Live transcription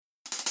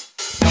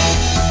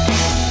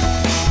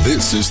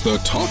This is the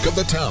talk of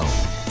the town.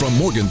 From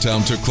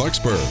Morgantown to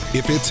Clarksburg,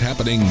 if it's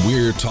happening,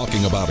 we're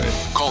talking about it.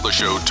 Call the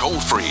show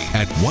toll-free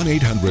at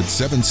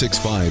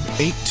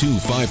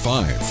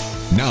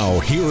 1-800-765-8255. Now,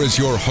 here is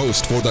your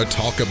host for the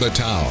talk of the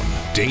town,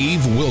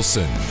 Dave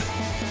Wilson.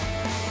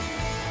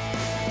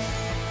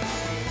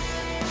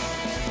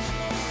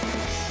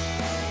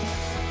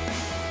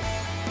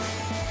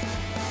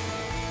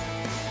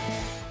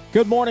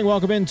 Good morning.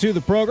 Welcome into the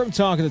program,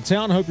 Talk of the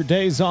Town. Hope your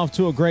day's off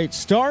to a great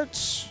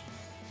start.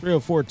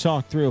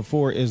 304-TALK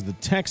 304 is the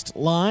text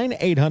line,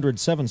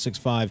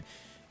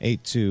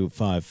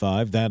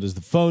 800-765-8255. That is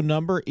the phone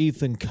number.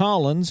 Ethan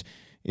Collins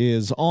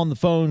is on the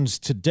phones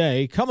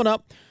today. Coming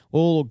up,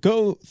 we'll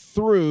go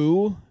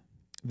through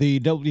the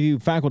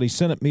WVU Faculty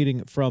Senate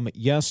meeting from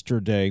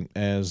yesterday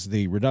as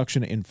the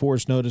reduction in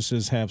force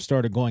notices have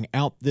started going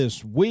out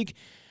this week.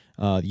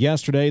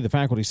 Yesterday, the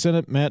Faculty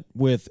Senate met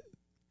with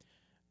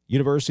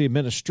University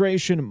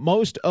administration.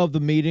 Most of the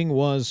meeting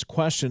was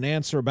question and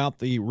answer about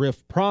the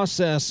RIF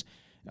process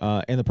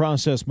and the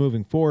process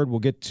moving forward. We'll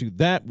get to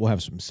that. We'll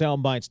have some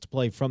sound bites to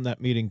play from that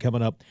meeting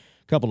coming up a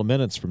couple of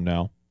minutes from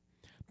now.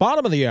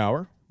 Bottom of the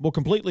hour, we'll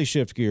completely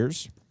shift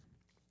gears.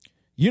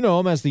 You know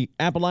him as the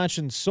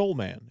Appalachian Soul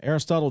Man.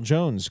 Aristotle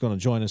Jones is going to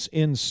join us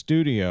in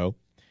studio.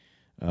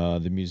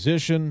 The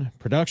musician,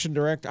 production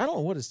director. I don't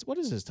know, what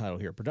is his title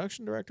here?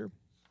 Production director?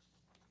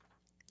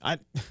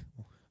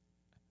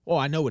 Well,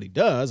 I know what he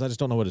does. I just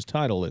don't know what his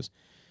title is.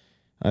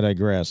 I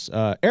digress.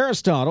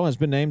 Aristotle has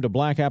been named a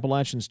Black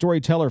Appalachian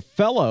Storyteller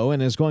Fellow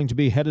and is going to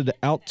be headed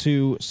out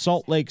to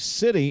Salt Lake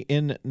City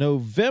in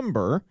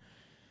November.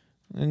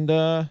 And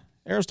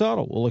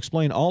Aristotle will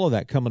explain all of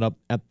that coming up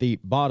at the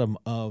bottom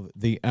of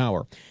the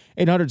hour.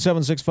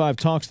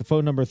 800-765-TALKS, the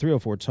phone number.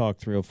 304-TALK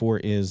 304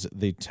 is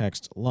the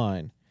text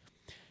line.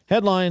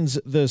 Headlines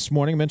this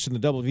morning mentioned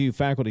the WVU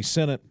Faculty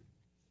Senate.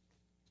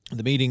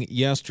 The meeting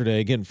yesterday,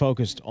 again,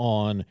 focused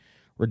on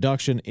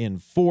reduction in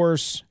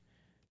force.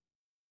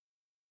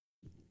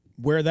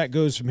 Where that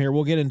goes from here,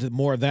 we'll get into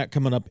more of that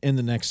coming up in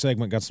the next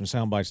segment. Got some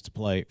sound bites to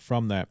play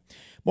from that.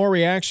 More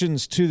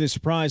reactions to the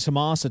surprise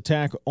Hamas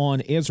attack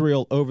on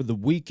Israel over the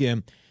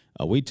weekend.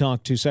 We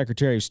talked to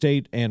Secretary of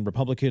State and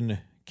Republican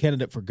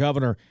candidate for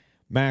governor,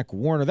 Mac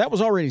Warner. That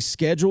was already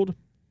scheduled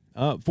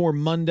for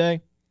Monday,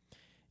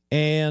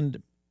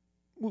 and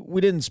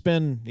we didn't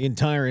spend the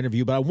entire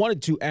interview, but I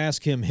wanted to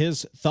ask him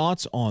his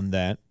thoughts on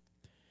that,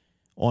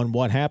 on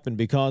what happened,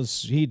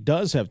 because he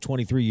does have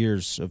 23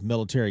 years of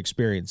military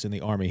experience in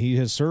the Army. He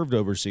has served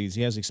overseas.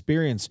 He has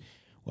experience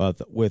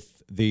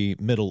with the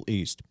Middle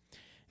East.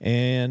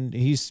 And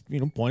he's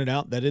pointed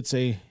out that it's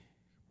in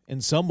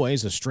some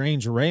ways, a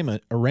strange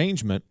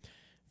arrangement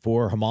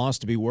for Hamas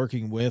to be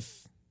working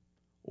with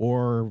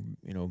or,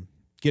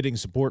 getting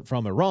support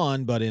from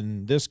Iran. But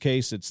in this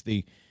case, it's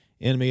the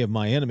enemy of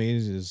my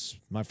enemies is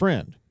my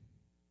friend,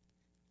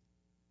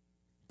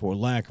 for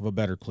lack of a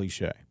better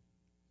cliche.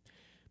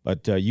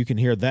 But you can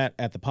hear that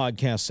at the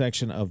podcast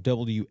section of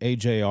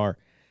WAJR.com,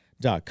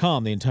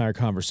 the entire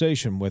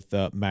conversation with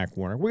Mac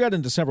Warner. We got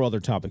into several other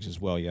topics as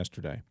well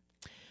yesterday.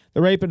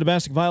 The Rape and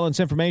Domestic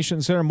Violence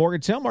Information Center in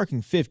Morgantown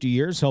marking 50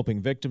 years,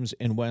 helping victims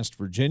in West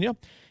Virginia.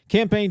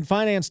 Campaign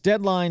finance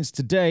deadlines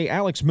today.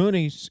 Alex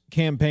Mooney's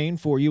campaign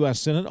for U.S.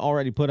 Senate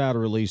already put out a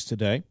release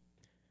today.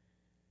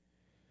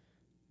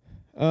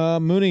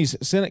 Mooney's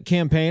Senate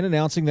campaign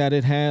announcing that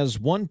it has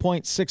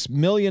 $1.6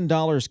 million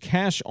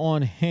cash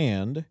on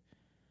hand.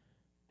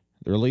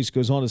 The release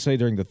goes on to say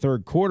during the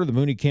third quarter, the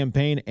Mooney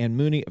campaign and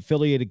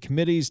Mooney-affiliated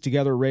committees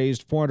together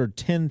raised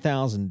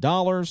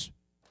 $410,000.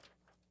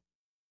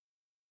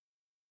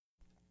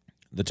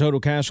 The total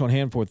cash on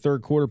hand for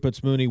third quarter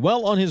puts Mooney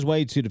well on his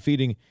way to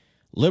defeating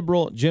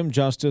liberal Jim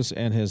Justice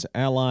and his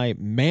ally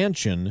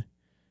Manchin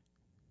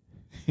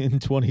in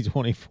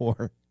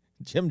 2024.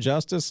 Jim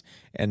Justice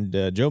and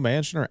Joe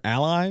Manchin are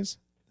allies?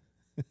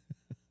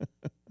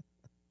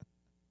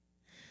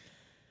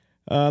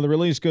 The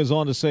release goes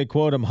on to say,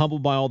 quote, "I'm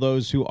humbled by all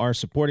those who are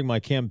supporting my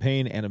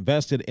campaign and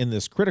invested in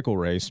this critical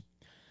race.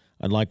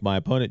 Unlike my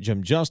opponent,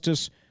 Jim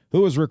Justice,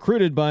 who was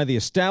recruited by the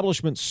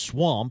establishment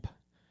swamp,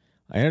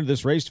 I entered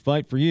this race to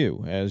fight for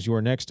you. As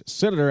your next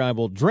senator, I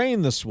will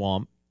drain the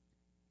swamp.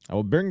 I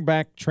will bring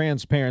back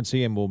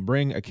transparency and will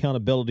bring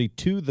accountability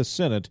to the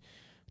Senate.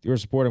 With your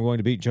support, I'm going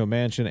to beat Joe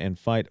Manchin and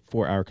fight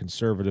for our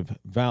conservative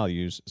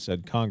values,"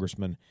 said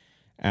Congressman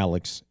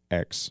Alex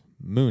X.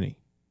 Mooney.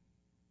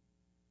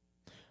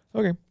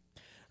 Okay.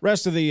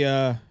 Rest of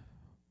the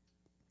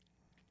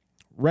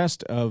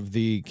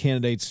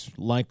candidates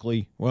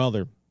likely, well,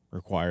 they're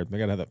required. They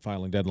got to have that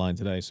filing deadline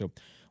today, so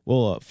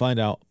we'll find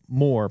out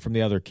more from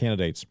the other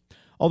candidates.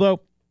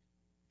 Although,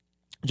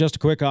 just a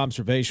quick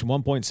observation: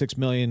 $1.6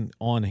 million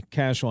on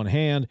cash on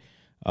hand,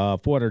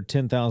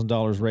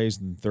 $410,000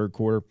 raised in the third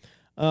quarter.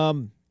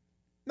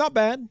 Not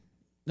bad,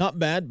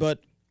 but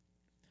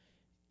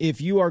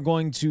if you are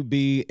going to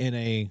be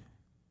in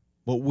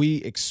what we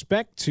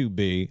expect to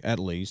be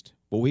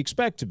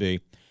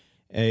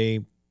a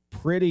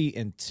pretty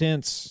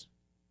intense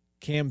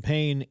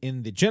campaign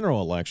in the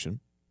general election,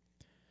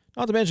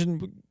 not to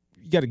mention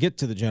you got to get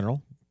to the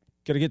general,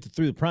 got to get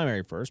through the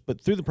primary first,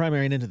 but through the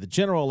primary and into the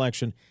general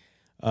election,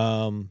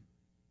 Club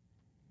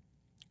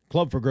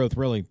for Growth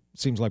really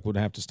seems like would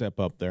have to step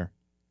up there.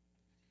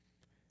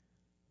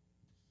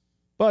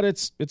 But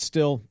it's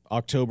still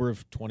October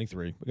of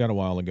 23. We got a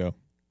while to go.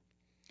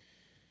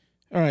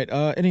 All right,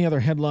 any other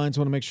headlines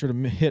I want to make sure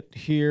to hit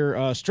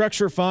here?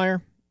 Structure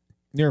fire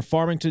near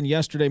Farmington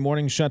yesterday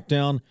morning shut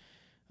down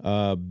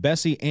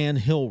Bessie Ann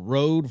Hill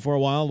Road for a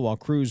while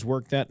crews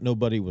worked that.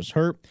 Nobody was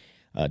hurt.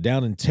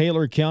 Down in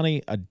Taylor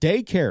County, a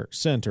daycare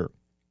center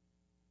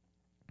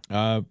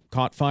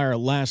caught fire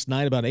last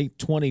night about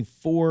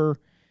 8:24,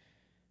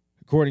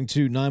 according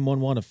to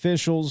 911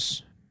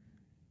 officials.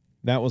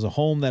 That was a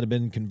home that had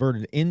been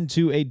converted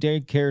into a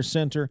daycare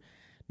center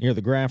near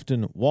the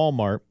Grafton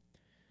Walmart.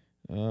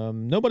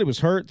 Nobody was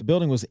hurt. The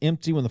building was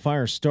empty when the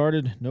fire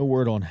started. No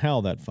word on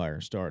how that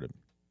fire started.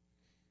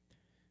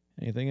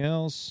 Anything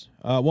else?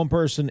 One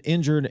person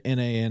injured in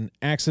an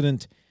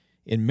accident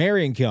in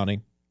Marion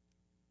County.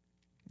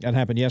 That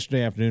happened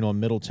yesterday afternoon on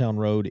Middletown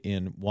Road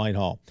in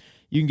Whitehall.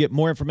 You can get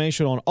more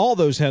information on all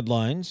those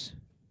headlines,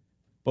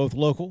 both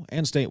local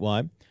and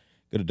statewide.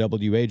 Go to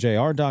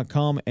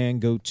WAJR.com and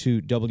go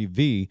to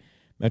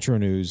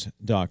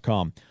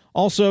WVMetroNews.com.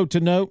 Also to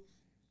note,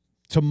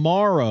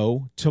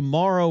 tomorrow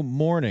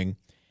morning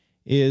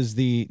is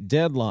the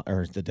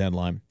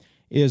deadline,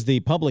 is the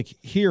public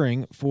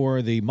hearing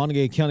for the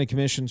Montague County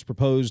Commission's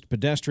proposed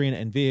pedestrian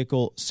and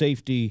vehicle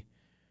safety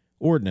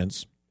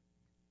ordinance.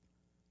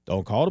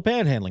 Don't call it a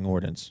panhandling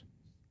ordinance,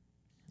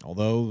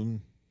 although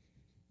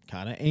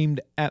kind of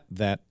aimed at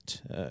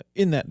that,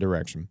 in that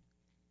direction.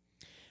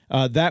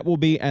 That will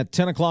be at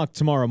 10 o'clock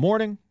tomorrow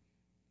morning.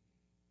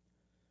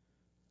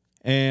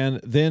 And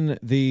then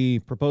the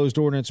proposed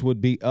ordinance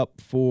would be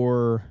up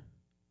for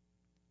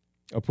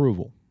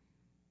approval.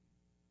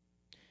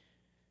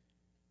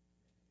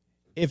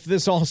 If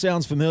this all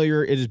sounds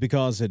familiar, it is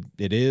because it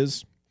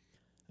is.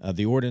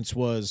 The ordinance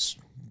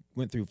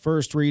went through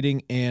first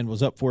reading and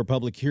was up for a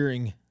public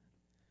hearing,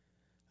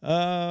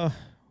 2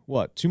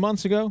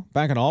 months ago?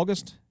 Back in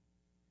August?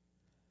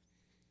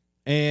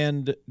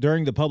 And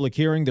during the public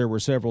hearing, there were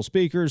several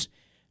speakers,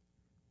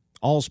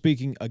 all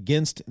speaking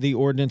against the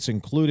ordinance,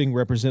 including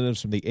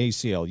representatives from the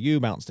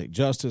ACLU, Mountain State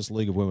Justice,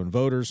 League of Women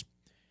Voters.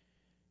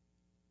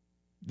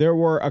 There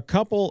were a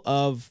couple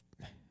of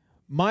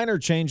minor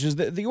changes.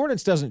 The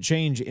ordinance doesn't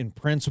change in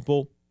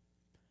principle.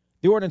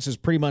 The ordinance is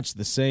pretty much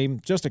the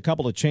same. Just a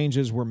couple of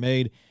changes were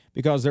made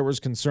because there was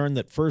concern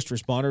that first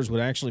responders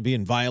would actually be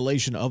in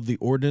violation of the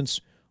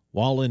ordinance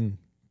while in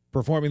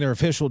performing their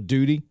official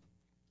duty.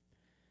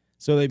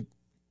 So they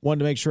wanted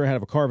to make sure I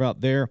had a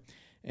carve-out there.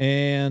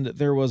 And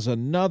there was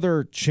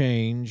another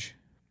change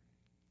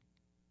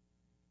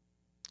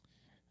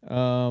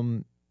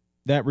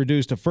that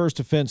reduced a first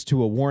offense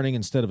to a warning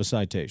instead of a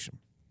citation.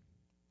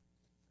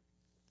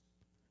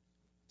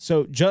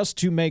 So just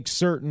to make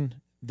certain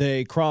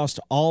they crossed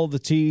all of the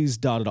T's,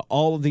 dotted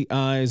all of the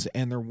I's,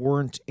 and there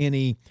weren't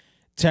any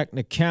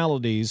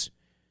technicalities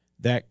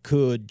that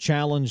could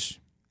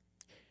challenge.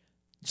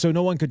 So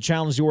no one could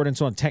challenge the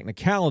ordinance on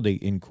technicality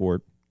in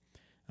court.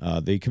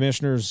 The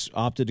commissioners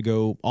opted to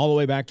go all the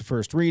way back to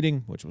first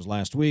reading, which was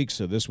last week.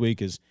 So this week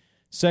is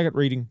second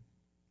reading,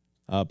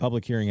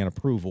 public hearing, and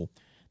approval.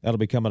 That'll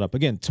be coming up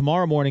again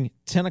tomorrow morning,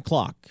 10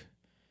 o'clock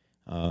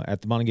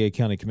at the Montague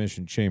County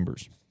Commission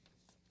chambers.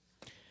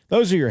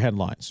 Those are your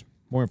headlines.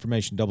 More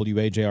information,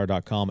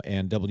 WAJR.com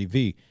and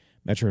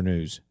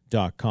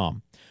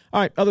WVMetroNews.com.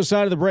 All right, other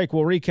side of the break,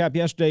 we'll recap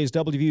yesterday's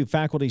WVU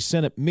Faculty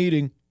Senate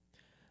meeting.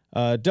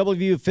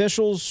 WVU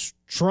officials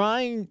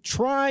trying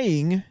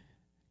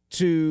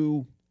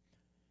to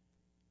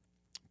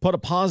put a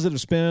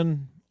positive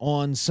spin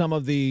on some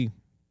of the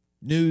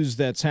news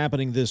that's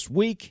happening this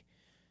week.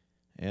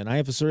 And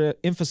I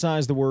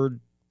emphasize the word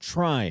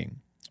trying.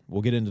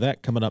 We'll get into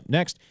that coming up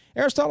next.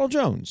 Aristotle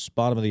Jones,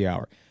 bottom of the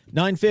hour.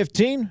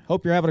 9:15.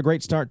 Hope you're having a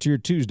great start to your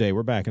Tuesday.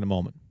 We're back in a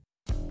moment.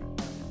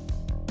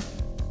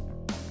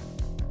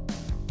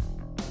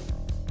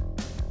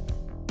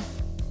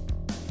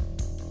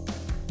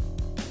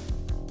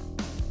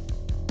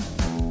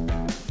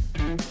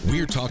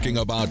 We're talking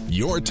about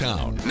your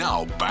town.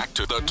 Now back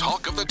to the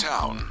talk of the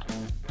town.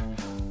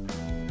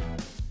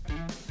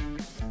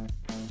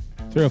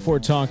 304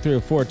 Talk,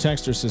 304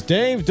 Texter says,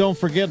 Dave, don't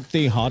forget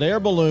the hot air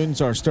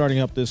balloons are starting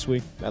up this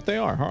week. That they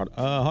are.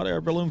 Hot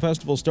Air Balloon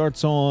Festival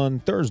starts on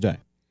Thursday.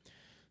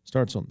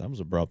 Starts on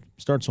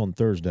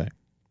Thursday.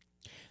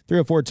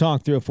 304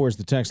 Talk, 304 is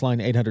the text line.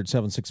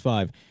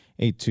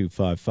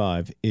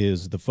 800-765-8255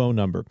 is the phone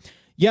number.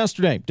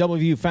 Yesterday,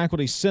 WVU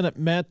Faculty Senate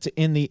met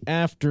in the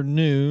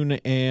afternoon,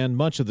 and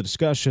much of the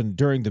discussion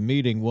during the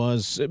meeting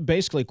was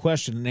basically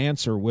question and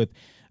answer with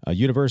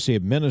university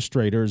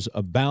administrators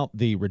about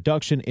the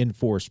reduction in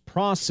force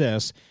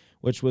process,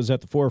 which was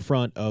at the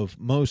forefront of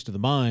most of the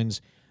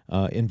minds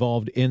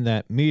involved in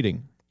that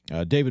meeting.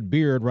 David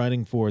Beard,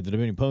 writing for the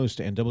Dominion Post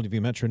and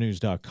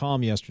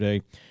WVMetroNews.com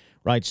yesterday,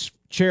 writes,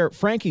 Chair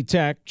Frankie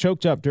Tack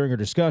choked up during her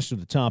discussion of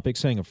the topic,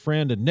 saying a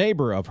friend and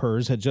neighbor of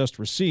hers had just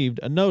received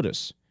a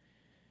notice.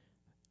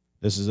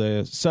 This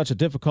is such a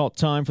difficult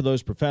time for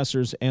those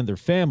professors and their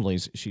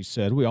families, she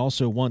said. We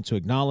also want to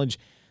acknowledge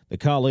the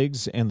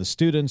colleagues and the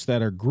students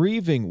that are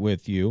grieving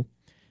with you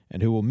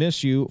and who will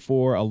miss you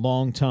for a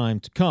long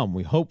time to come.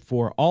 We hope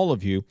for all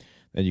of you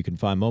that you can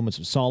find moments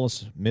of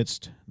solace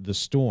amidst the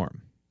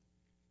storm.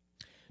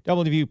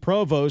 WVU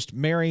Provost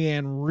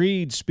Marianne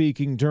Reed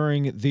speaking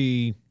during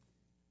the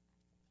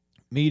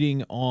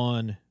meeting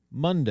on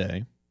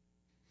Monday,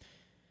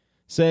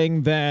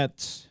 saying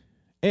that,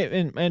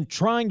 and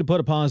trying to put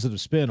a positive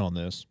spin on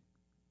this,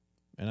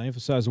 and I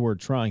emphasize the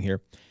word trying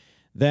here,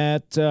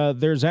 that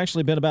there's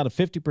actually been about a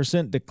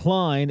 50%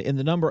 decline in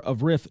the number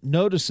of RIF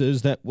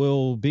notices that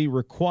will be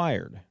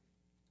required.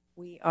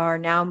 We are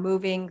now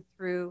moving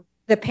through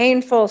the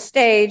painful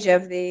stage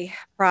of the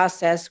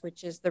process,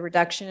 which is the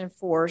reduction in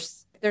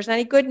force. If there's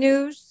any good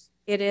news,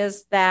 it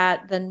is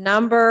that the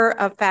number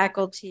of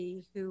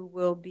faculty who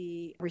will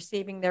be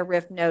receiving their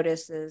RIF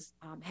notices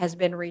has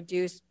been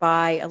reduced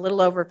by a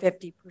little over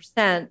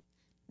 50%.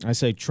 I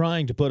say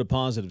trying to put a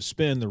positive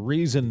spin. The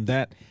reason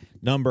that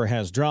number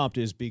has dropped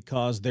is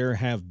because there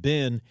have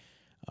been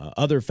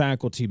other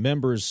faculty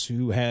members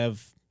who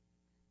have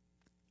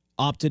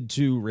opted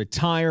to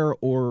retire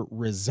or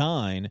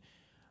resign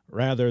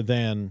rather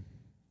than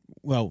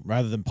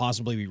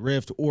possibly be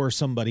RIFed or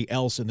somebody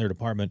else in their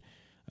department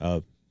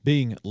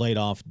being laid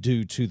off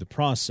due to the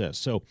process.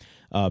 So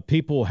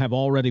people have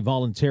already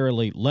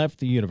voluntarily left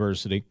the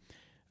university.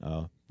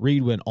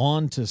 Reed went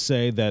on to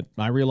say that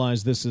I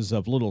realize this is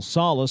of little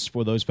solace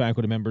for those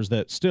faculty members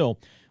that still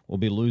will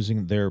be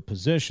losing their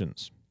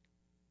positions.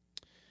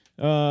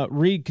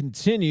 Reed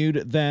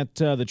continued that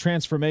the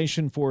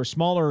transformation for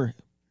smaller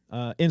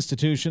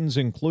institutions,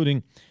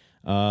 including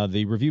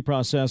the review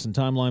process and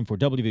timeline for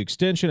WVU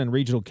Extension and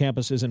regional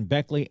campuses in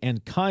Beckley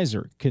and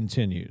Kaiser,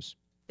 continues.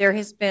 There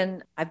has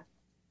been, I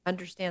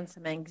understand,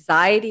 some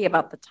anxiety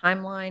about the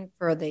timeline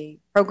for the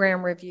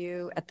program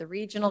review at the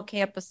regional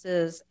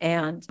campuses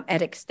and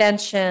at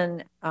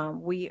Extension.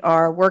 We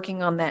are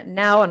working on that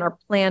now, and our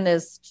plan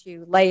is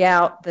to lay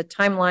out the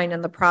timeline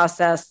and the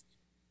process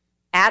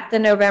at the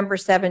November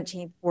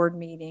 17th board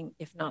meeting,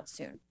 if not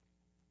soon.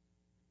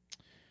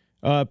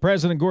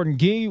 President Gordon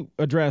Gee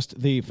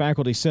addressed the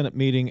Faculty Senate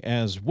meeting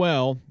as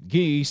well.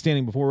 Gee,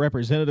 standing before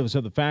representatives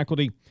of the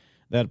faculty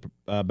that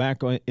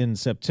back in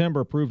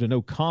September approved a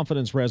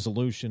no-confidence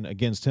resolution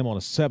against him on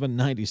a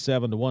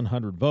 797 to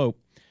 100 vote,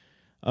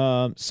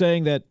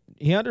 saying that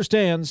he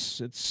understands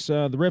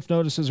the RIF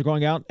notices are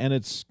going out and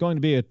it's going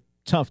to be a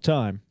tough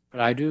time.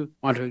 But I do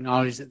want to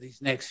acknowledge that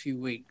these next few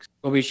weeks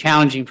will be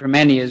challenging for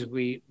many as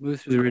we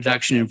move through the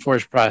reduction in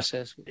force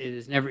process. It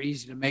is never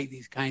easy to make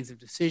these kinds of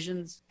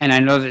decisions, and I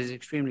know that it's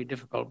extremely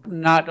difficult,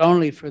 not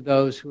only for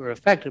those who are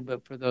affected,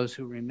 but for those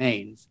who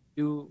remain.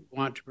 We do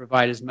want to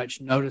provide as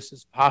much notice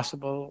as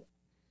possible.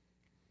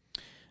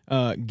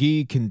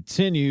 Gee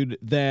continued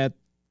that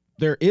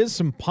there is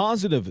some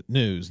positive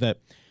news that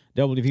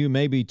WVU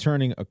may be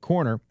turning a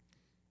corner.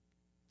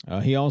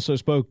 He also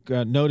spoke,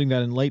 noting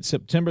that in late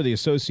September, the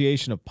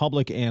Association of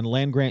Public and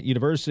Land-Grant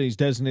Universities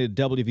designated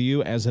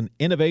WVU as an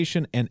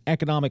Innovation and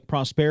Economic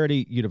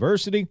Prosperity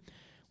University,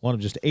 one of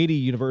just 80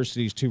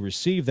 universities to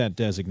receive that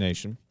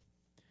designation.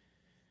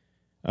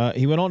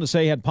 He went on to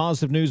say he had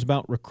positive news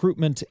about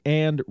recruitment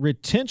and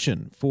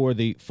retention for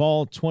the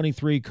fall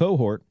 23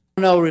 cohort.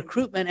 No,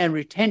 recruitment and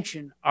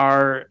retention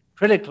are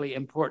critically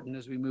important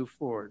as we move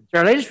forward.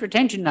 Our latest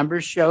retention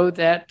numbers show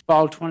that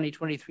fall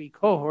 2023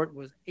 cohort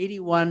was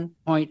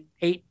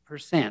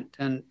 81.8%,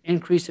 an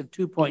increase of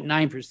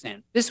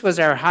 2.9%. This was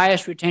our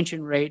highest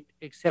retention rate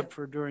except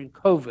for during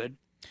COVID.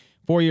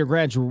 Four-year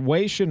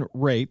graduation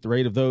rate, the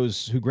rate of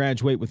those who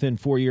graduate within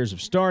 4 years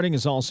of starting,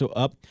 is also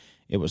up.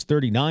 It was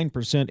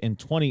 39% in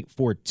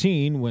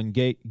 2014 when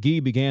Gee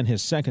began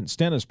his second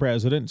stint as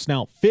president. It's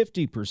now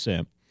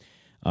 50%.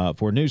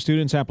 For new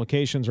students,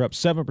 applications are up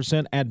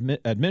 7%.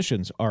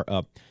 Admissions are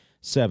up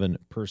 7%.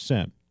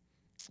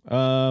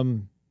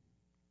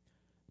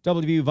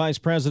 WVU Vice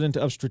President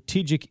of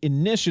Strategic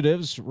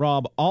Initiatives,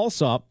 Rob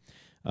Alsop,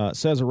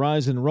 says a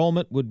rise in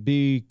enrollment would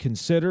be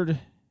considered.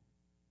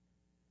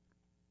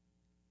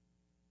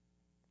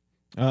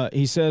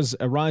 He says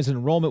a rise in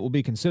enrollment will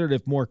be considered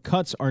if more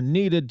cuts are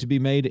needed to be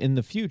made in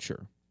the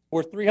future.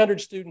 We're 300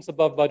 students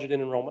above budget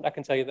in enrollment. I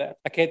can tell you that.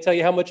 I can't tell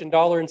you how much in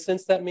dollar and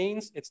cents that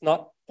means. It's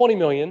not 20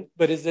 million,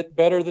 but is it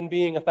better than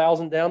being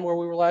 1,000 down where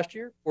we were last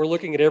year? We're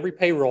looking at every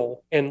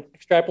payroll and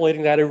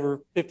extrapolating that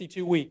over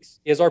 52 weeks.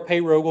 Is our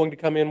payroll going to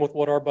come in with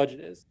what our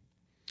budget is?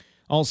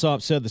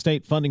 Alsop said the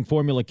state funding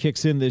formula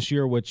kicks in this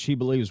year, which he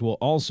believes will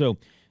also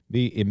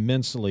be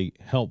immensely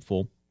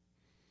helpful.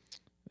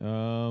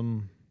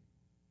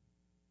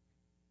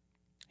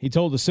 He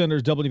told the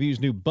senators WVU's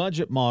new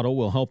budget model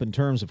will help in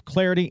terms of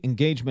clarity,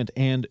 engagement,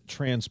 and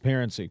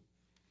transparency.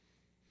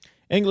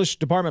 English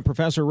Department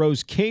Professor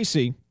Rose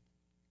Casey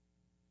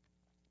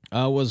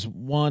was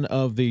one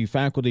of the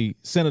faculty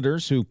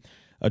senators who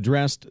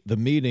addressed the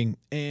meeting,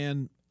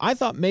 and I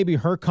thought maybe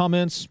her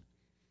comments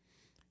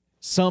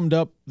summed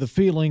up the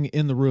feeling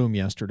in the room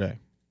yesterday.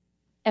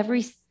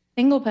 Every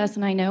single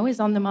person I know is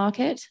on the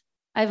market.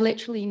 I've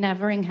literally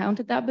never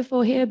encountered that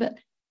before here, but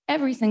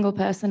every single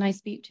person I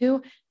speak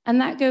to,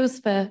 and that goes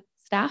for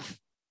staff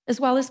as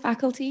well as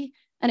faculty,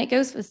 and it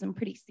goes for some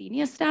pretty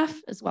senior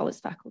staff as well as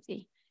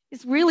faculty.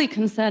 It's really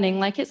concerning.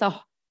 Like, it's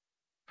a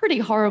pretty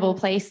horrible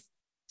place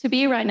to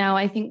be right now.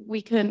 I think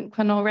we can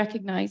all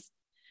recognize.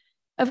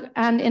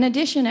 And in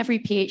addition, every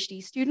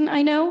PhD student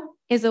I know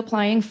is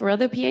applying for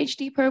other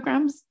PhD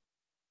programs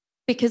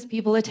because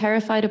people are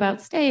terrified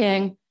about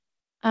staying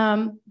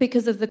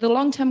because of the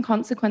long-term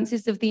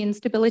consequences of the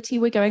instability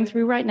we're going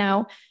through right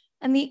now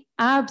and the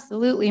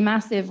absolutely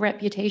massive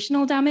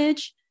reputational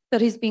damage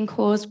that has been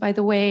caused by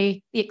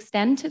the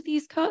extent of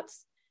these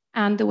cuts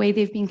and the way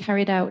they've been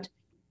carried out.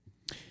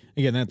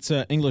 Again, that's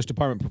English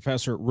Department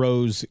Professor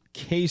Rose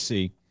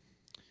Casey.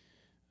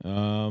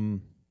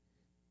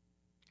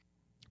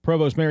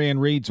 Provost Marianne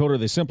Reed told her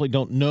they simply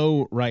don't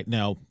know right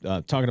now,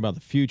 talking about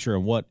the future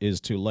and what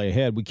is to lay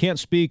ahead. We can't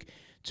speak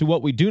to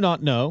what we do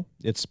not know.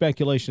 It's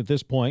speculation at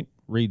this point,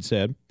 Reed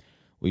said.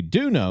 We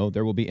do know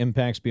there will be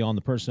impacts beyond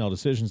the personnel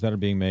decisions that are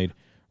being made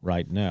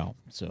right now.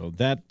 So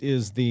that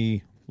is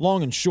the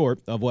long and short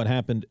of what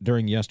happened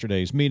during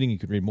yesterday's meeting. You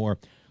can read more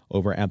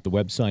over at the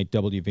website,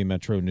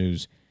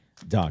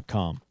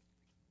 wvmetronews.com.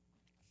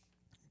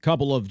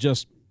 Couple of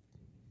just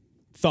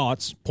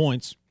thoughts,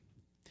 points.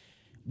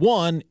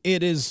 One,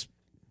 it is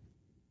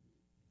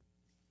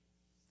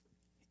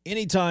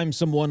anytime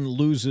someone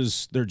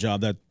loses their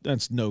job,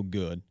 that's no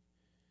good.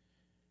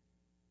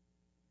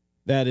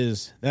 That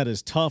is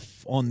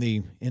tough on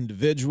the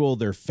individual,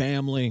 their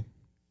family,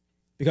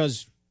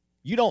 because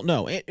you don't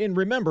know. And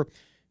remember,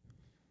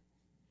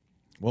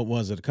 what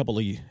was it? how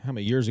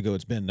many years ago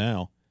it's been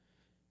now?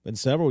 Been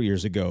several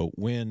years ago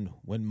when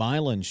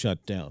Milan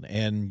shut down,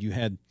 and you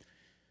had,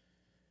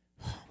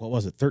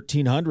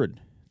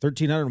 1,300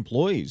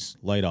 employees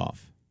laid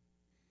off.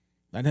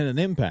 That had an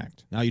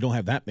impact. Now you don't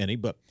have that many,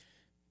 but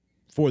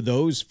for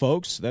those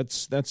folks,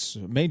 that's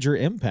a major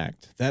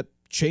impact. That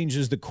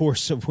changes the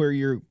course of where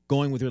you're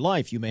going with your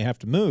life. You may have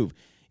to move.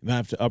 You may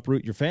have to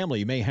uproot your family.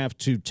 You may have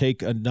to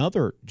take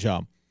another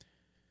job.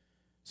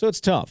 So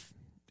it's tough,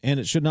 and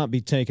it should not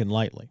be taken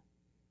lightly.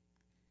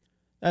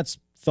 That's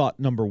thought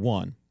number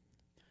one.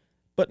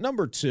 But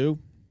number two,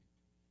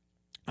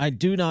 I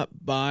do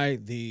not buy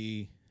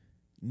the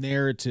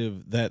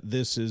narrative that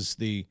this is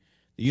the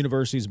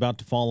university is about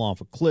to fall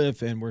off a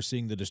cliff and we're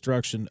seeing the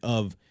destruction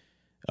of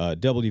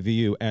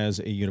WVU as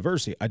a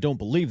university. I don't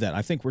believe that.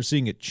 I think we're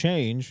seeing it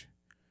change.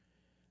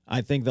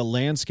 I think the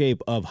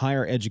landscape of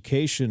higher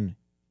education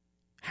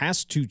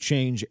has to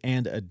change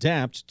and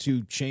adapt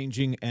to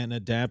changing and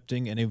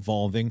adapting and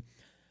evolving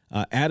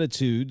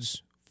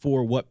attitudes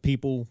for what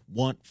people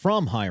want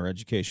from higher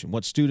education,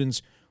 what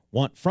students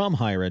want from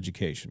higher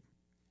education.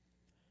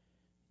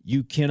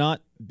 You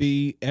cannot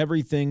be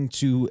everything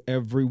to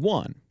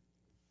everyone.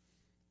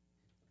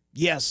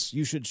 Yes,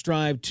 you should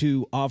strive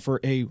to offer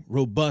a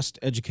robust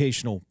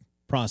educational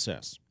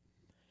process.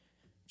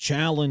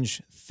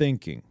 Challenge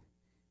thinking.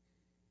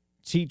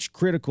 Teach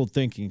critical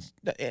thinking,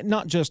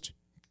 not just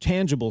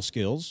tangible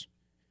skills,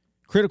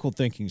 critical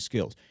thinking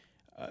skills.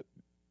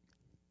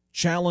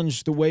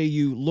 Challenge the way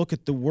you look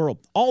at the world.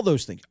 All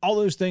those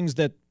things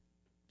that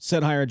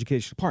set higher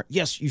education apart.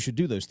 Yes, you should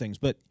do those things,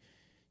 but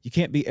you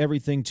can't be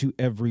everything to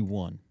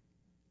everyone.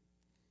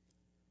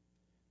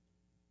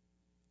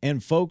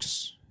 And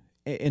folks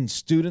and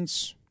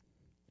students,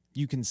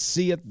 you can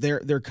see it.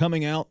 They're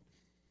coming out.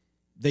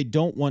 They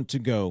don't want to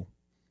go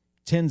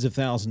tens of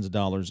thousands of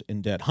dollars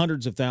in debt,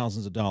 hundreds of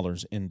thousands of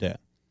dollars in debt,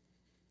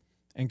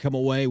 and come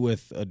away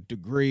with a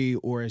degree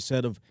or a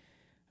set of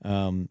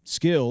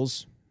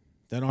skills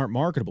that aren't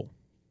marketable.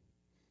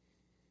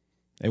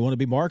 They want to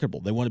be marketable.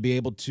 They want to be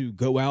able to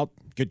go out,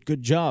 get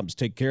good jobs,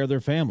 take care of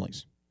their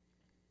families.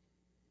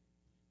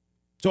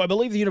 So I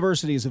believe the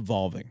university is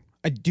evolving.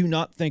 I do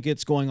not think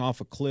it's going off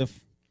a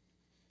cliff.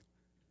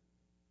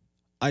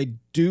 I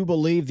do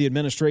believe the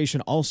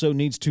administration also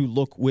needs to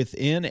look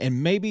within,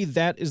 and maybe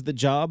that is the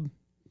job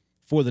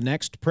for the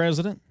next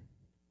president.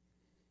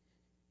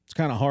 It's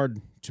kind of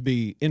hard to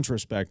be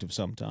introspective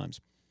sometimes.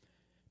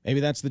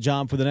 Maybe that's the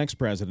job for the next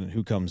president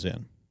who comes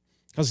in.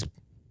 Because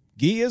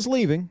Guy is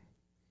leaving.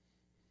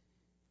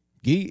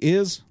 Guy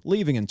is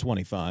leaving in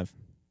 25.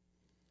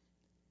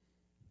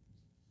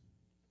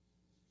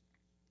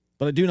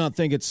 But I do not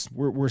think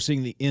we're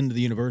seeing the end of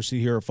the university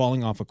here or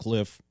falling off a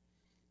cliff.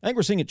 I think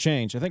we're seeing it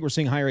change. I think we're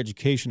seeing higher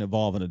education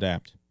evolve and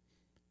adapt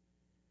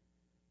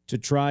to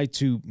try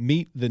to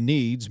meet the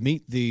needs,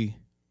 meet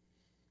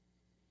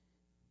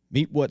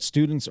what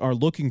students are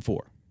looking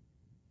for.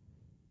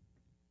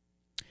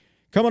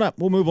 Coming up,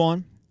 we'll move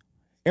on.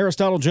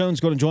 Aristotle Jones is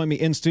going to join me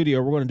in studio.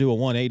 We're going to do a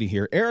 180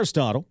 here.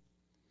 Aristotle,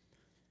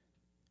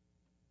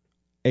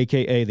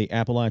 a.k.a. the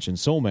Appalachian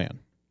Soul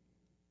Man,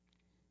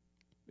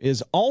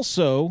 is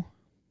also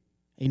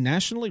a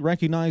nationally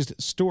recognized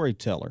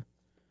storyteller.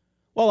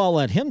 Well, I'll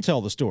let him tell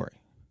the story.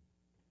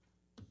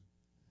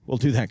 We'll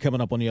do that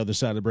coming up on the other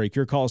side of the break.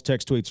 Your calls,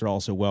 text, tweets are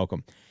also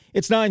welcome.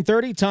 It's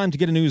 9:30, time to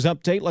get a news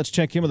update. Let's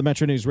check in with the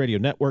Metro News Radio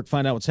Network,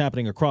 find out what's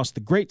happening across the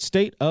great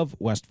state of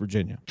West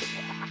Virginia.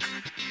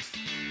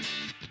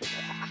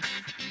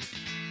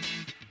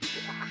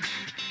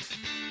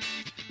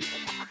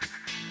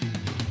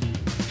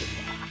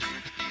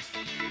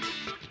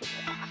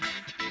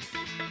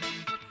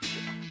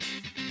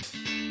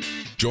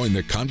 Join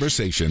the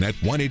conversation at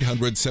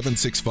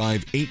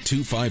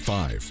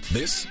 1-800-765-8255.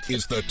 This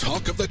is the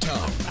Talk of the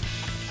Town.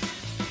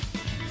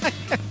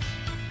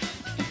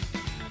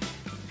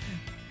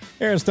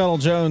 Aristotle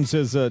Jones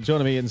is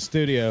joining me in the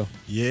studio.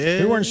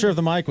 Yeah. We weren't sure if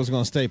the mic was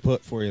going to stay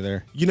put for you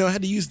there. You know, I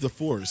had to use the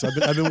Force. I've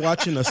been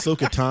watching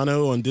Ahsoka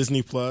Tano on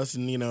Disney Plus,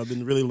 and I've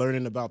been really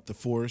learning about the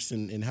Force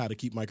and how to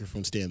keep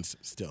microphone stands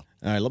still.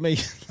 All right, let me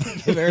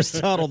give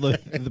Aristotle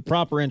the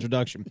proper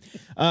introduction.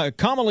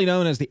 Commonly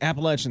known as the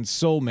Appalachian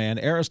Soul Man,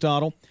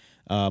 Aristotle,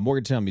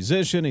 Morgantown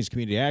musician. He's a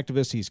community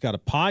activist. He's got a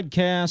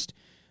podcast.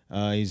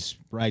 He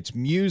writes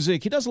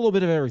music. He does a little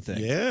bit of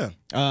everything. Yeah.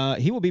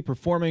 He will be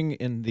performing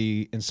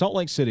in Salt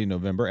Lake City in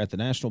November at the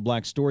National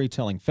Black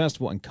Storytelling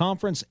Festival and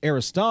Conference.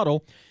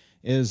 Aristotle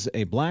is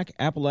a Black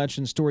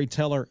Appalachian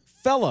Storyteller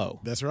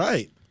Fellow. That's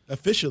right.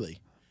 Officially.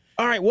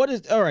 All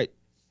right.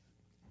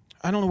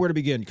 I don't know where to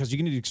begin because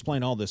you need to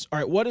explain all this. All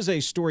right. What is a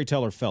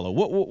Storyteller Fellow?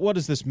 What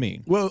does this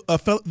mean? Well,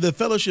 the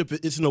fellowship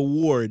is an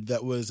award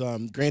that was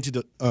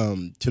granted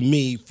to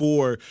me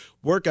for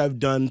work I've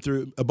done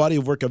a body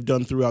of work I've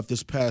done throughout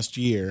this past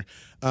year,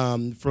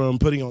 from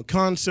putting on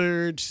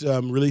concerts,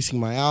 releasing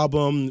my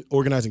album,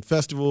 organizing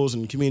festivals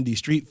and community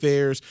street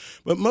fairs,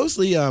 but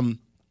mostly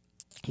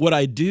what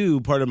I do,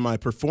 part of my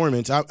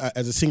performance,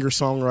 as a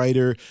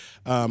singer-songwriter,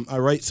 I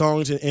write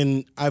songs,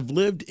 and I've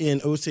lived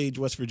in Osage,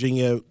 West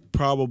Virginia,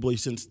 probably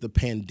since the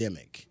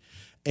pandemic,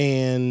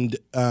 and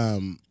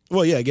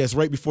I guess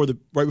right before the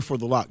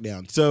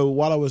lockdown. So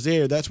while I was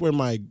there, that's where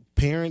my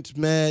parents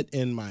met,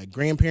 and my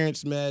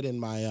grandparents met, and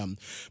my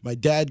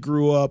dad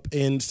grew up,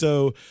 and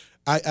so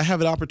I have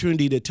an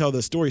opportunity to tell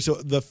the story. So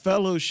the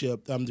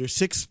fellowship, there's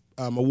 6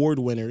 award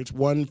winners,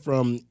 one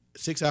from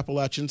 6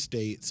 Appalachian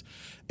states,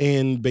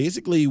 and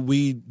basically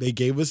they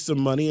gave us some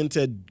money and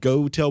said,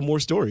 go tell more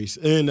stories,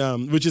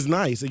 and which is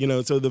nice,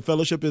 so the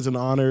fellowship is an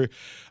honor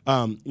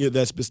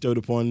that's bestowed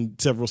upon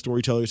several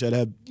storytellers that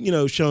have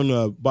shown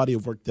a body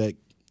of work that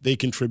they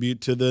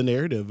contribute to the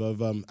narrative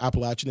of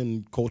Appalachian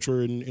and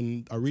culture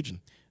in our region.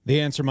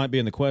 The answer might be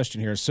in the question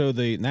here. So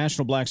the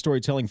National Black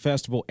Storytelling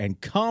Festival and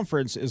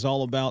Conference is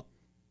all about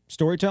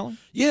storytelling?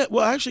 Yeah,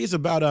 well, actually, it's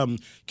about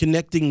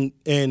connecting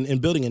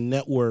and building a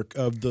network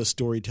of the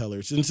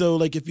storytellers. And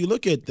so, if you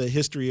look at the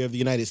history of the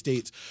United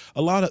States,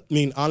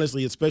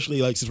 honestly, especially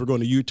since we're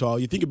going to Utah,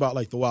 you think about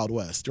the Wild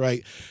West,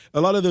 right?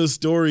 A lot of those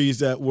stories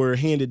that were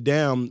handed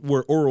down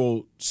were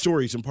oral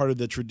stories and part of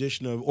the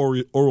tradition of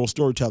oral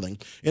storytelling.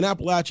 In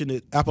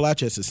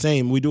Appalachia, it's the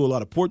same. We do a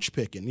lot of porch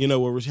picking, where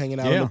we're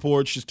hanging out on the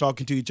porch, just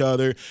talking to each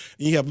other. And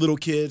you have little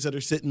kids that are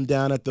sitting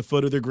down at the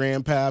foot of their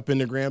grandpap, and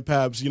their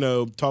grandpaps,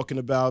 talking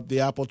about the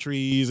apple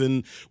trees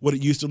and what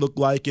it used to look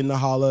like in the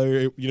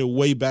holler,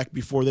 way back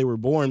before they were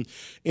born.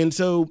 And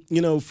so,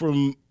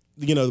 from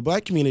the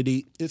Black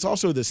community, it's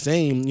also the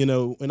same.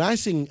 When I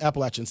sing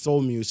Appalachian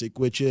soul music,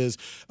 which is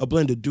a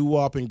blend of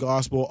doo-wop and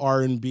gospel,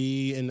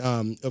 R&B, and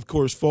of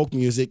course folk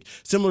music,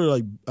 similar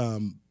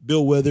to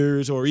Bill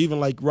Withers, or even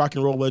rock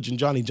and roll legend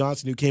Johnny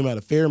Johnson, who came out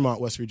of Fairmont,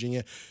 West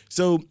Virginia.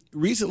 So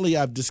recently,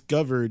 I've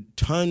discovered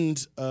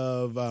tons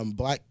of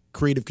Black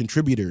creative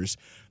contributors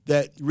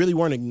that really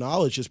weren't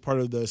acknowledged as part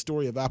of the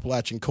story of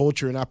Appalachian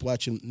culture and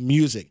Appalachian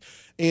music.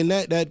 And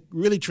that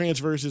really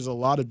transverses a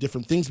lot of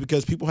different things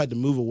because people had to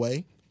move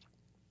away.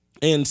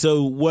 And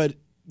so what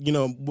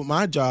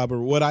my job,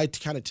 or what I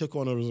kind of took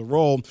on as a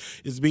role,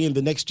 is being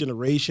the next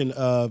generation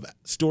of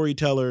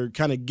storyteller,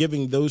 kind of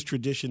giving those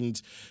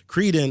traditions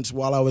credence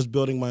while I was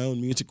building my own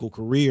musical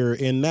career.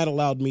 And that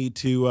allowed me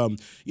to,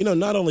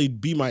 not only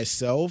be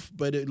myself,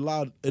 but it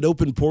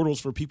opened portals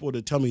for people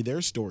to tell me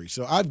their stories.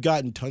 So I've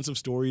gotten tons of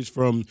stories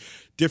from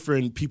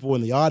different people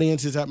in the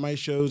audiences at my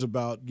shows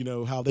about,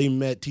 how they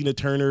met Tina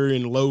Turner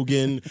and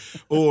Logan,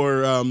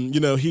 or,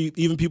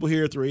 even people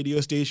here at the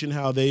radio station,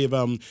 how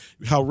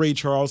Ray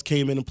Charles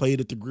came in and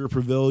played at the Greer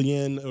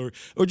Pavilion,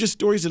 or just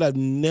stories that I've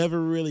never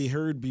really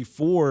heard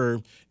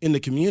before in the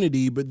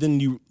community. But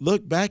then you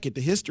look back at the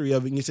history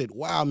of it and you said,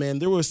 wow, man,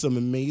 there were some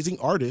amazing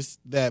artists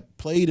that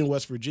played in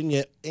West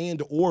Virginia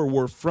and or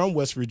were from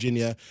West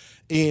Virginia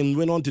and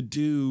went on to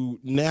do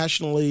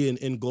nationally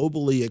and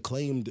globally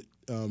acclaimed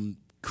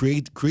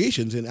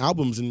creations and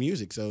albums and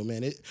music. So,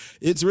 man,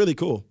 it's really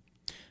cool.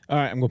 All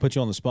right, I'm going to put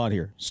you on the spot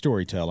here,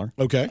 storyteller.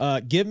 Okay.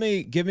 Give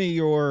me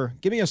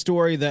a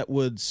story that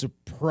would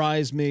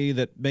surprise me,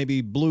 that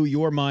maybe blew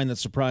your mind, that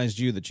surprised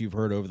you, that you've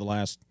heard over the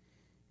last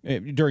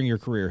during your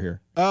career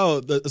here. Oh,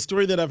 the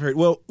story that I've heard.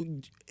 Well,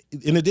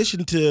 in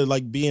addition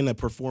to being a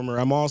performer,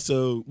 I'm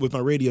also, with my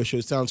radio show,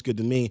 Sounds Good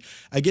to Me,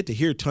 I get to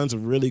hear tons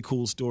of really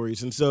cool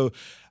stories. And so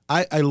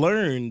I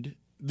learned.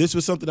 This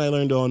was something I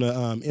learned on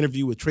an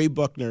interview with Trey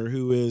Buckner,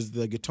 who is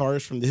the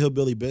guitarist from the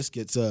Hillbilly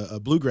Biscuits, a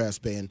bluegrass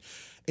band.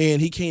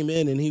 And he came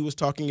in and he was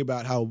talking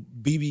about how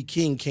B.B.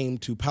 King came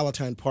to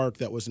Palatine Park,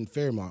 that was in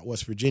Fairmont,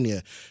 West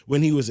Virginia,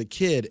 when he was a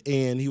kid.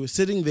 And he was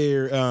sitting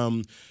there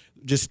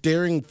just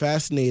staring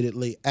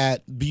fascinatedly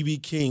at B.B.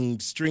 King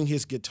string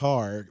his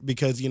guitar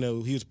because, he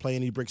was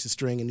playing, he breaks a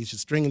string, and he's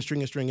just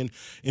stringing.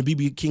 And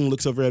B.B. King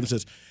looks over at him and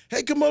says,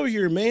 "Hey, come over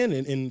here, man."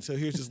 And so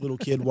here's this little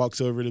kid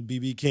walks over to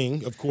B.B.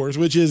 King, of course,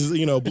 which is,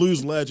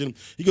 blues legend.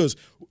 He goes,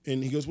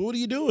 "Well, what are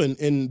you doing?"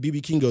 And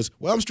B.B. King goes,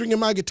 "Well, I'm stringing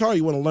my guitar.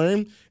 You want to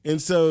learn?"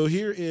 And so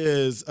here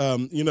is,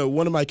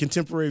 one of my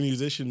contemporary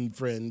musician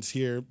friends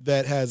here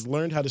that has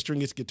learned how to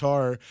string his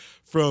guitar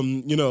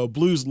from, a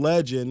blues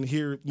legend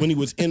here when he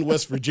was in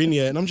West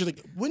Virginia. And I'm just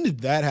like, when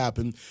did that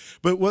happen?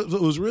 But what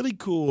was really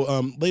cool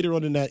later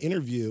on in that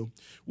interview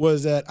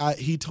was that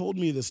he told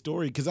me the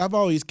story because I've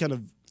always kind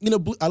of,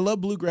 I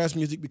love bluegrass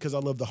music because I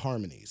love the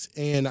harmonies.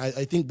 And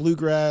I think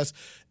bluegrass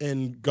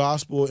and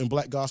gospel and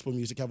black gospel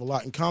music have a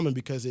lot in common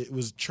because it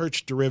was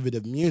church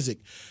derivative music.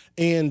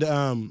 And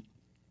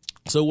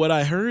so what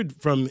I heard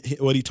from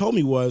what he told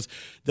me was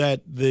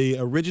that the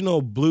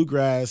original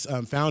bluegrass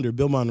founder,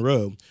 Bill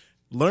Monroe,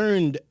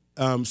 learned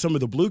some of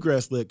the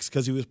bluegrass licks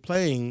because he was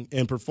playing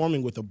and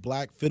performing with a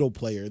black fiddle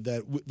player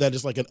that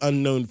is like an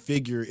unknown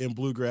figure in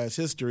bluegrass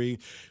history.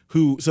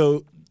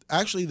 So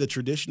actually the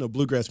tradition of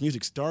bluegrass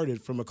music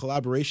started from a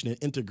collaboration and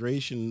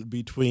integration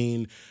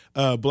between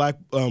black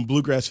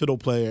bluegrass fiddle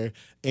player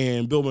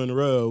and Bill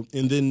Monroe,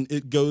 and then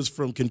it goes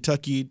from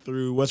Kentucky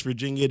through West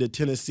Virginia to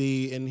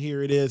Tennessee, and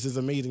here it is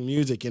amazing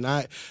music. And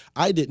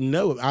I didn't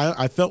know.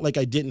 I felt like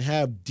I didn't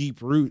have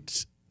deep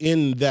roots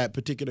in that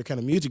particular kind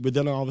of music, but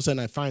then all of a sudden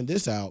I find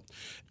this out,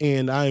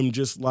 and I'm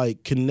just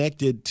like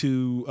connected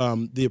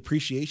to the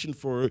appreciation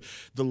for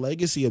the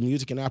legacy of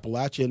music in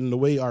Appalachia and the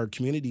way our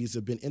communities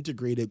have been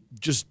integrated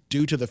just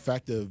due to the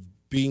fact of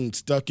being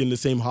stuck in the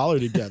same holler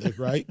together,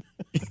 right?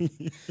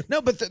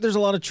 No, but there's a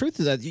lot of truth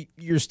to that.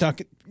 You're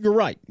stuck. You're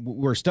right.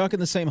 We're stuck in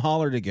the same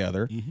holler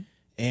together,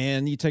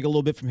 and you take a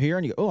little bit from here,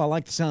 and you go, "Oh, I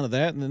like the sound of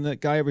that," and then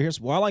that guy over here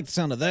says, "Well, I like the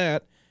sound of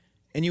that,"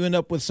 and you end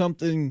up with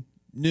something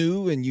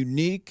new and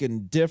unique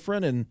and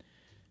different, and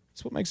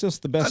it's what makes us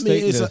the best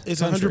state in the country.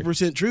 It's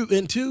 100% true.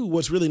 And two,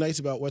 what's really nice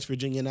about West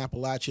Virginia and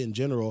Appalachia in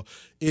general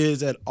is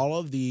that all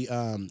of the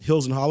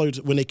hills and hollers,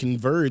 when they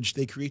converge,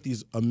 they create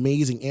these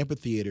amazing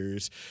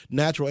amphitheaters,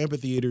 natural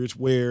amphitheaters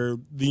where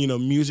the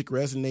music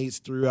resonates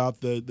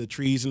throughout the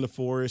trees in the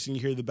forest, and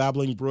you hear the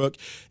babbling brook,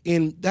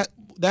 and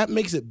that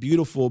makes it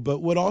beautiful. But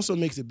what also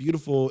makes it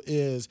beautiful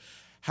is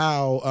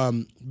how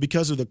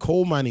because of the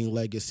coal mining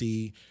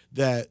legacy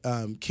that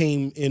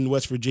came in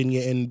West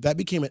Virginia, and that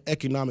became an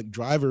economic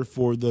driver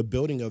for the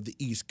building of the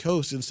East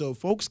Coast. And so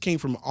folks came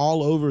from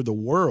all over the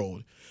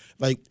world.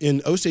 Like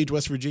in Osage,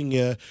 West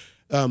Virginia,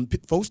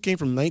 folks came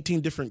from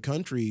 19 different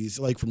countries,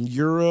 like from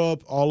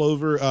Europe, all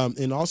over,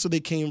 and also they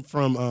came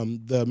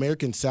from the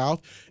American South,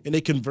 and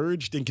they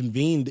converged and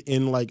convened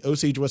in like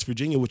Osage, West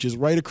Virginia, which is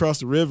right across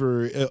the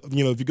river.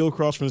 If you go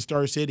across from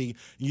Star City,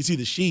 you see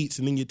the Sheets,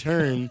 and then you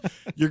turn,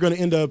 you're going to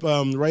end up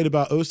right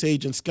about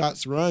Osage and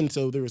Scott's Run.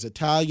 So there was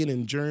Italian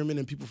and German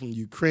and people from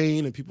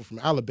Ukraine and people from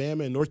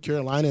Alabama and North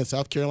Carolina and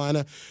South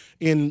Carolina,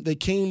 and they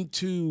came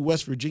to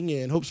West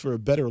Virginia in hopes for a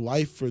better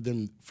life for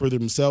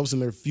themselves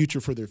and their future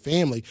for their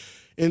family.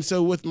 And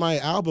so with my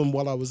album,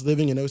 while I was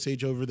living in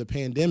Osage over the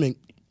pandemic,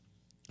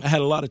 I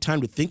had a lot of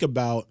time to think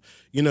about,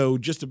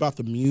 just about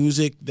the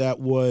music that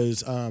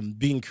was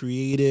being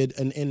created.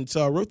 And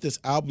so I wrote this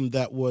album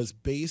that was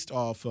based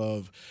off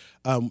of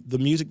the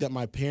music that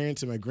my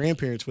parents and my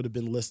grandparents would have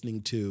been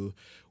listening to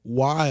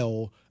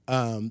while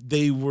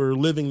they were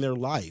living their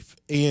life.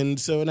 And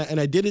so, and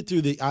I did it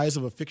through the eyes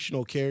of a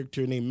fictional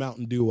character named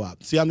Mountain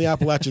Doo-Wop. See, I'm the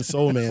Appalachian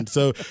Soul Man.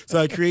 So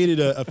I created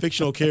a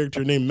fictional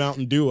character named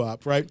Mountain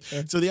Doo-Wop, right?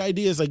 So the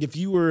idea is like if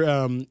you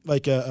were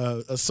like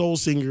a soul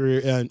singer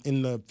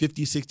in the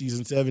 50s, 60s,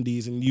 and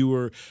 70s, and you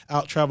were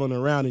out traveling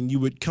around and you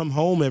would come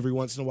home every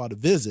once in a while to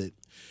visit,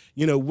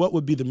 what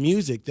would be the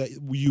music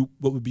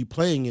what would be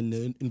playing in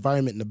the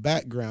environment in the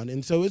background.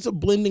 And so it's a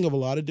blending of a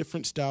lot of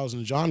different styles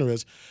and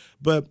genres,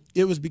 but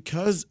it was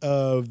because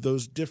of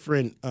those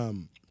different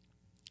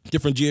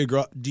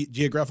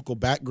geographical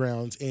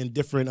backgrounds and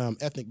different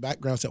ethnic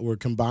backgrounds that were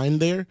combined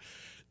there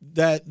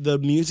that the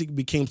music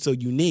became so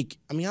unique.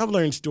 I mean, I've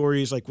learned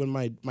stories like when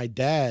my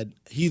dad,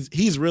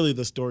 he's really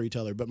the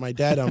storyteller, but my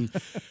dad,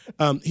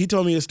 he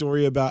told me a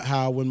story about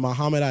how when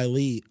Muhammad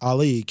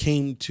Ali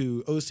came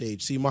to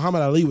Osage. See,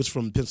 Muhammad Ali was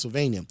from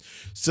Pennsylvania.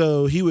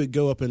 So he would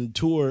go up and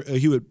tour,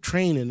 he would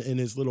train in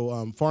his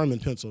little farm in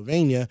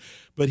Pennsylvania,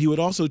 but he would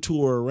also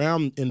tour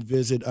around and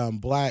visit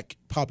black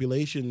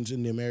populations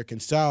in the American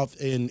South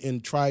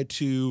and try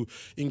to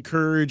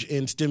encourage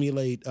and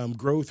stimulate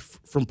growth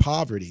from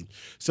poverty.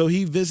 So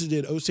he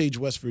visited Osage,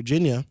 West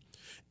Virginia,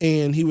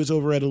 and he was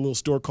over at a little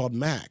store called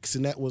Max,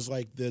 and that was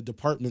like the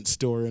department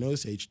store in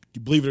Osage.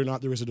 Believe it or not,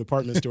 there was a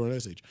department store in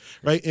Osage,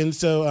 right? And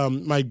so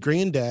my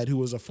granddad, who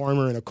was a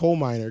farmer and a coal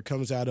miner,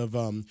 comes out of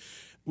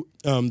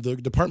the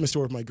department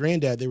store with my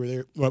granddad. They were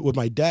there with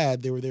my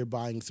dad. They were there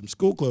buying some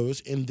school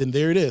clothes, and then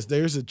there it is.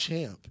 There's a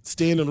champ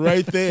standing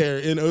right there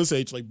in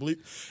Osage,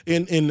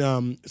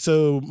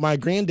 so my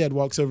granddad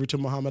walks over to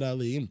Muhammad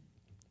Ali.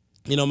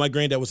 My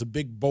granddad was a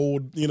big,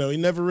 bold. He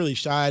never really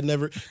shied.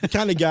 Never the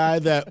kind of guy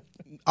that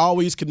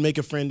always could make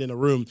a friend in a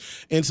room.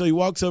 And so he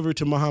walks over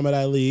to Muhammad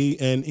Ali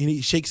and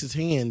he shakes his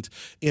hand.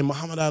 And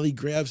Muhammad Ali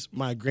grabs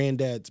my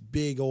granddad's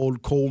big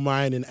old coal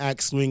mine and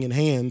axe swinging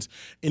hands.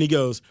 And he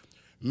goes,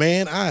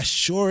 man, I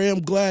sure am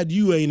glad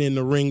you ain't in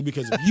the ring,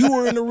 because if you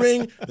were in the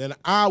ring, then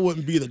I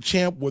wouldn't be the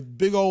champ with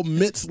big old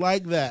mitts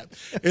like that.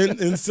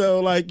 And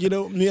so, like, you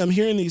know, I'm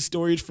hearing these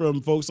stories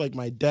from folks like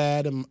my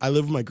dad. I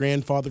lived with my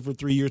grandfather for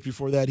 3 years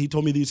before that. He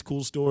told me these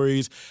cool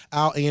stories.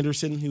 Al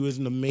Anderson, who is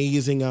an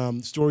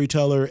amazing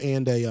storyteller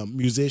and a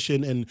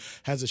musician and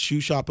has a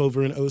shoe shop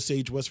over in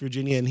Osage, West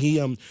Virginia. And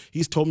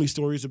he's told me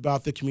stories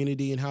about the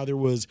community and how there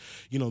was,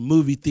 you know,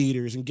 movie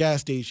theaters and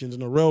gas stations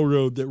and a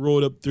railroad that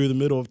rolled up through the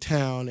middle of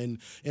town,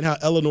 and how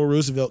Eleanor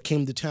Roosevelt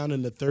came to town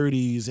in the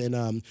 30s,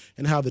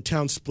 and how the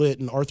town split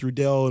and Arthur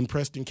Dale and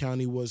Preston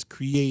County was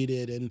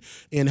created,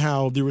 and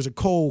how there was a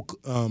coal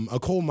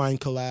mine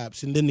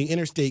collapse, and then the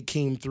interstate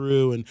came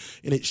through and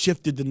it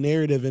shifted the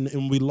narrative,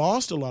 and we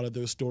lost a lot of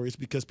those stories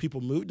because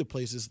people moved to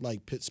places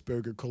like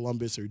Pittsburgh or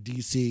Columbus or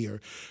DC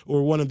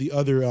or one of the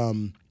other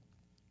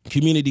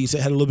communities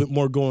that had a little bit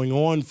more going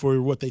on for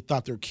what they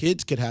thought their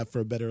kids could have for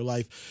a better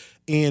life.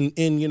 And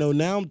you know,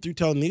 now through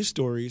telling these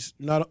stories,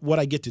 not what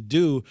I get to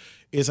do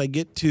is I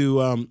get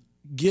to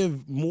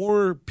give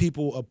more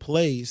people a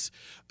place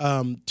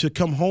to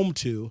come home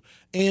to,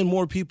 and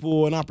more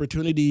people an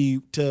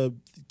opportunity to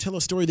tell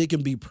a story they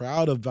can be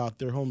proud of about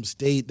their home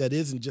state that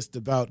isn't just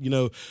about, you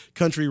know,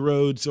 country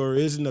roads, or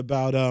isn't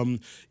about,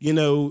 you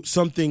know,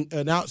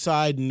 an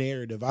outside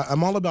narrative.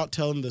 I'm all about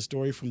telling the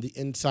story from the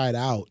inside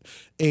out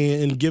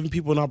and giving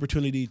people an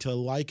opportunity to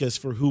like us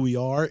for who we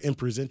are and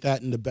present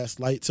that in the best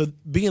light. So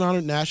being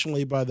honored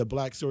nationally by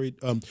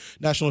the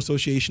National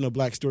Association of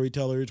Black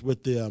Storytellers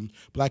with the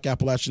Black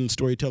Appalachian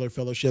Storyteller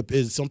Fellowship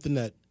is something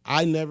that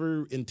I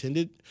never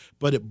intended,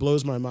 but it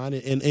blows my mind.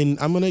 And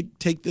I'm going to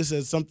take this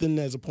as something,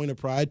 as a point of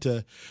pride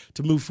to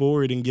move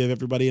forward and give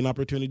everybody an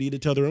opportunity to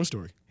tell their own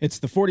story. It's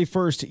the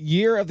 41st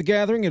year of the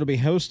gathering. It'll be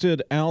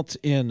hosted out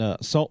in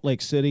Salt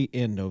Lake City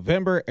in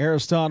November.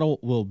 Aristotle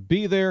will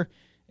be there,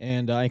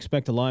 and I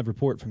expect a live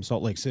report from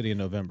Salt Lake City in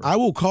November. I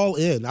will call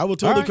in. I will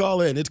totally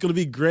call in. It's going to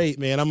be great,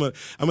 man. I'm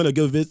gonna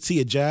go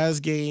see a jazz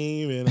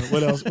game, and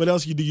what else? What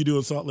else do you do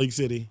in Salt Lake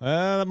City?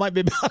 That might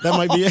be about that.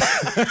 Might be it.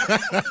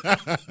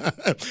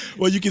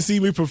 Well, you can see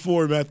me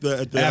perform at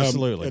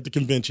the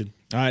convention.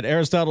 All right,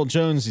 Aristotle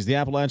Jones, he's the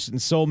Appalachian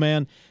Soul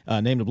Man,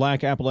 named a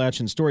Black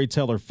Appalachian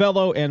Storyteller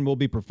Fellow, and will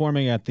be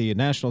performing at the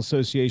National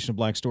Association of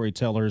Black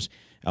Storytellers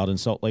out in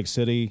Salt Lake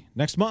City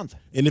next month.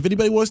 And if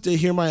anybody wants to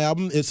hear my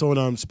album, it's on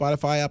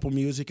Spotify, Apple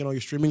Music, and all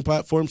your streaming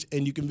platforms,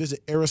 and you can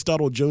visit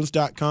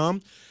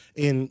AristotleJones.com.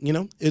 And, you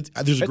know,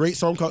 there's a great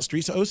song called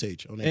Streets of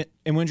Osage on it.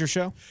 And when's your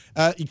show?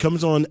 It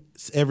comes on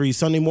every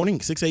Sunday morning,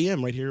 6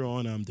 a.m. right here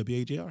on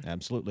WAJR.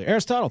 Absolutely.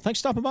 Aristotle, thanks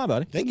for stopping by,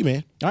 buddy. Thank you,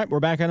 man. All right, we're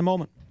back in a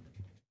moment.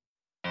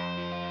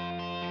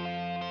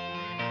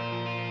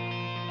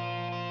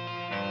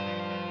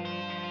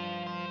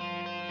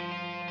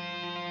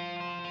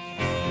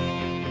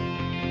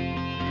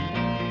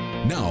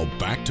 Now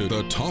back to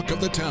the Talk of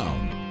the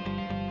Town.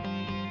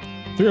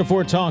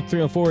 304 Talk.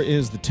 304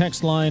 is the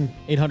text line.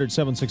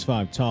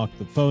 800-765-TALK,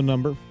 the phone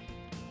number.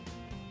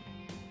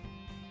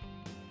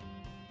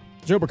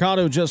 Joe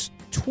Mercado just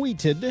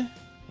tweeted,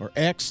 or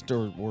X'd,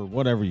 or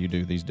whatever you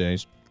do these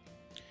days,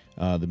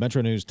 the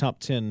Metro News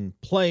top 10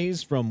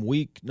 plays from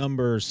week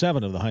number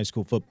 7 of the high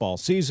school football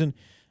season.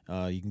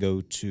 You can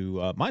go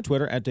to my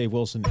Twitter, at Dave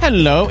Wilson.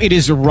 Hello, it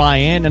is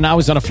Ryan, and I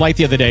was on a flight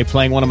the other day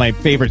playing one of my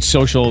favorite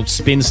social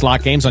spin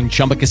slot games on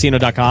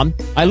ChumbaCasino.com.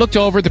 I looked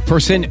over the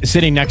person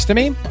sitting next to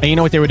me, and you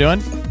know what they were doing?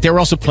 They were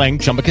also playing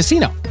Chumba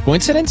Casino.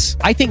 Coincidence?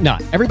 I think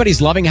not.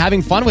 Everybody's loving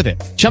having fun with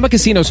it. Chumba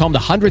Casino is home to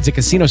hundreds of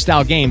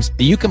casino-style games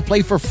that you can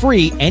play for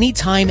free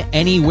anytime,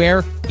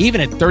 anywhere,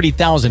 even at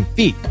 30,000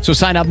 feet. So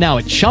sign up now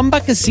at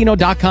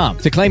ChumbaCasino.com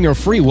to claim your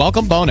free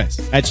welcome bonus.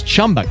 That's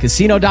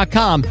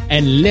ChumbaCasino.com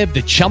and live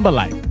the Chumba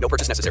life. No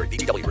purchase necessary.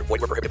 VGW Group. Void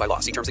where prohibited by law.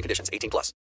 See terms and conditions. 18+.